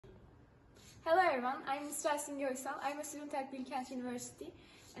Hello everyone, I'm Mısra Simge Uysal. I'm a student at Bilkent University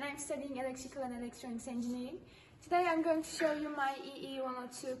and I'm studying electrical and electronics engineering. Today I'm going to show you my EEE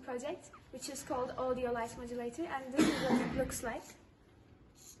 102 project, which is called Audio Light Modulator, and this is what it looks like.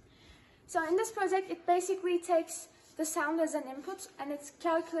 So in this project, it basically takes the sound as an input and it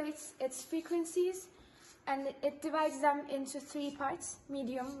calculates its frequencies and it divides them into three parts: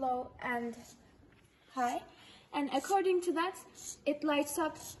 medium, low and high. And according to that, it lights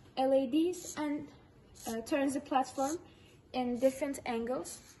up LEDs and turns the platform in different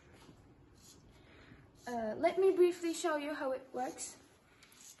angles. Let me briefly show you how it works.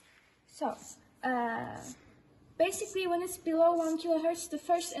 So, basically when it's below 1 kHz, the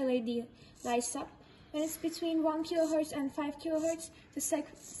first LED lights up. When it's between 1 kHz and 5 kHz, the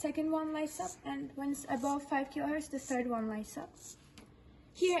second one lights up. And when it's above 5 kHz, the third one lights up.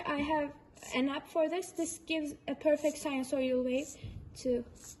 Here I have an app for this. This gives a perfect sinusoidal wave to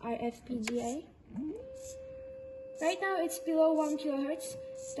our FPGA. Right now it's below 1 kHz.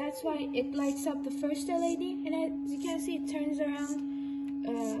 That's why it lights up the first LED, and as you can see, it turns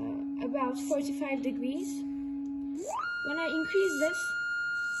around about 45 degrees. When I increase this,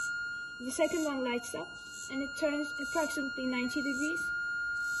 the second one lights up and it turns approximately 90 degrees.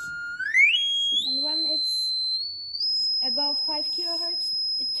 And when it's above 5 kHz,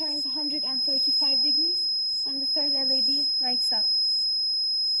 it turns 135 degrees and the third LED lights up.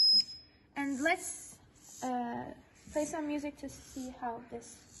 And let's play some music to see how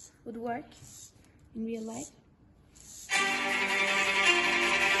this would work in real life.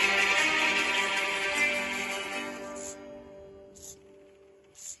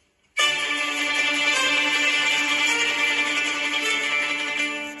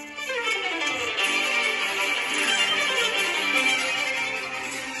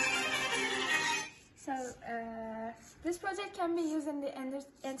 This project can be used in the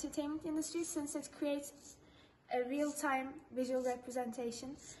entertainment industry since it creates a real-time visual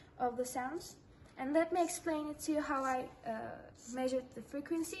representation of the sounds. And let me explain it to you how I measured the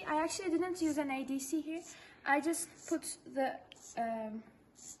frequency. I actually didn't use an ADC here. I just put the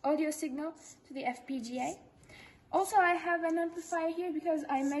audio signal to the FPGA. Also, I have an amplifier here because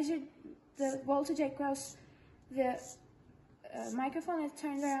I measured the voltage across the microphone. It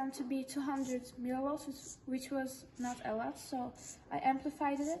turned around to be 200 millivolts, which was not a lot, so I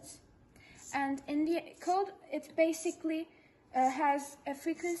amplified it. And in the code, it basically has a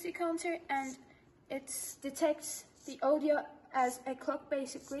frequency counter and it detects the audio as a clock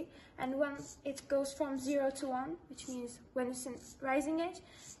basically. And when it goes from 0 to 1, which means when it's in rising edge,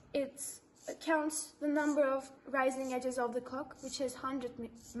 it counts the number of rising edges of the clock, which is 100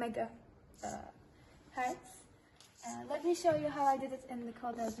 megahertz. Let me show you how I did it in the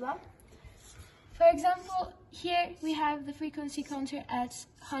code as well. For example, here we have the frequency counter at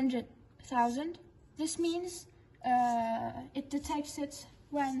 100,000. This means it detects it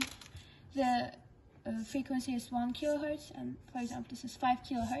when the frequency is 1 kHz, and for example this is 5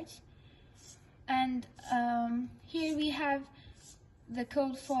 kHz. And here we have the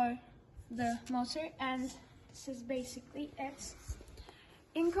code for the motor, and this is basically it.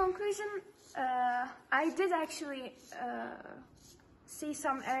 In conclusion, I did actually see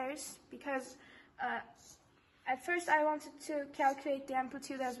some errors because at first I wanted to calculate the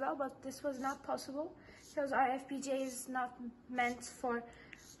amplitude as well, but this was not possible because our FPGA is not meant for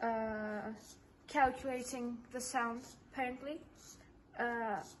calculating the sound apparently,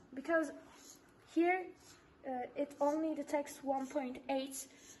 because here it only detects 1.8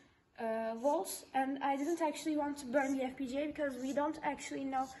 volts, and I didn't actually want to burn the FPGA because we don't actually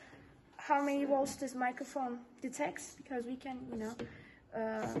know how many volts this microphone detects, because we can,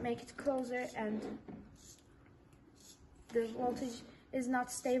 make it closer and the voltage is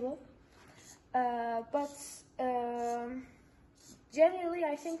not stable. But generally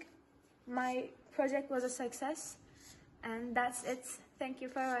I think my project was a success, and that's it. Thank you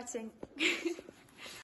for watching.